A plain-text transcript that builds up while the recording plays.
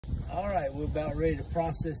All right, we're about ready to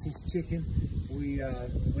process this chicken. We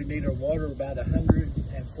need our water about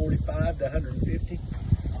 145 to 150.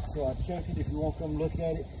 So I checked it. If you want to come look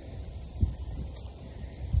at it,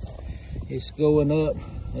 it's going up.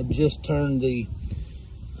 I just turned the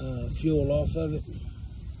fuel off of it.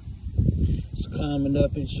 It's climbing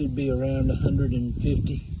up. It should be around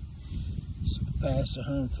 150. It's past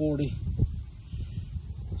 140,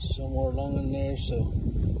 somewhere along in there. So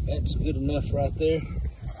that's good enough right there.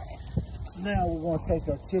 Now we're going to take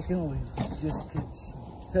our chicken. We just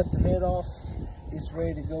cut the head off. It's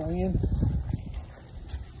ready to go in.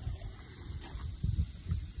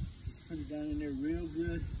 Just put it down in there real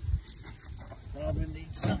good. Probably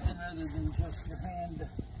need something other than just your hand.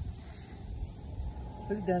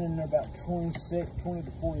 Put it down in there about 20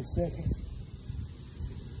 to 40 seconds.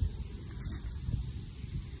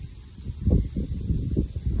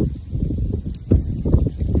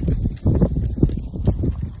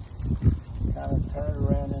 Turn it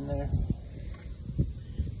around in there.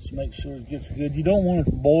 Just make sure it gets good. You don't want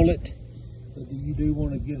to boil it, but you do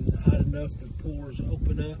want to get it hot enough the pores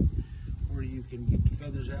open up where you can get the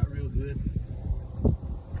feathers out real good.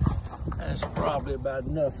 That's probably about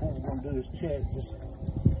enough. What we're going to do is check, just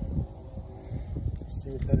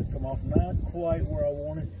see if that'll come off. Not quite where I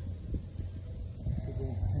want it. Put it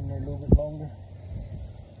in there a little bit longer.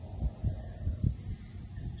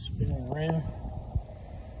 Spin it around.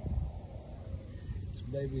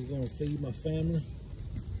 Baby's gonna feed my family.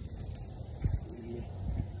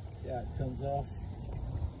 Yeah, it comes off.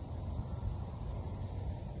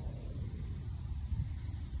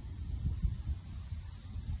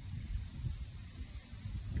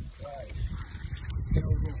 Right. Now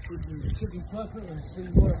we're gonna put in the chicken plucker and see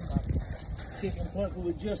what my chicken plucker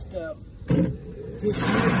with just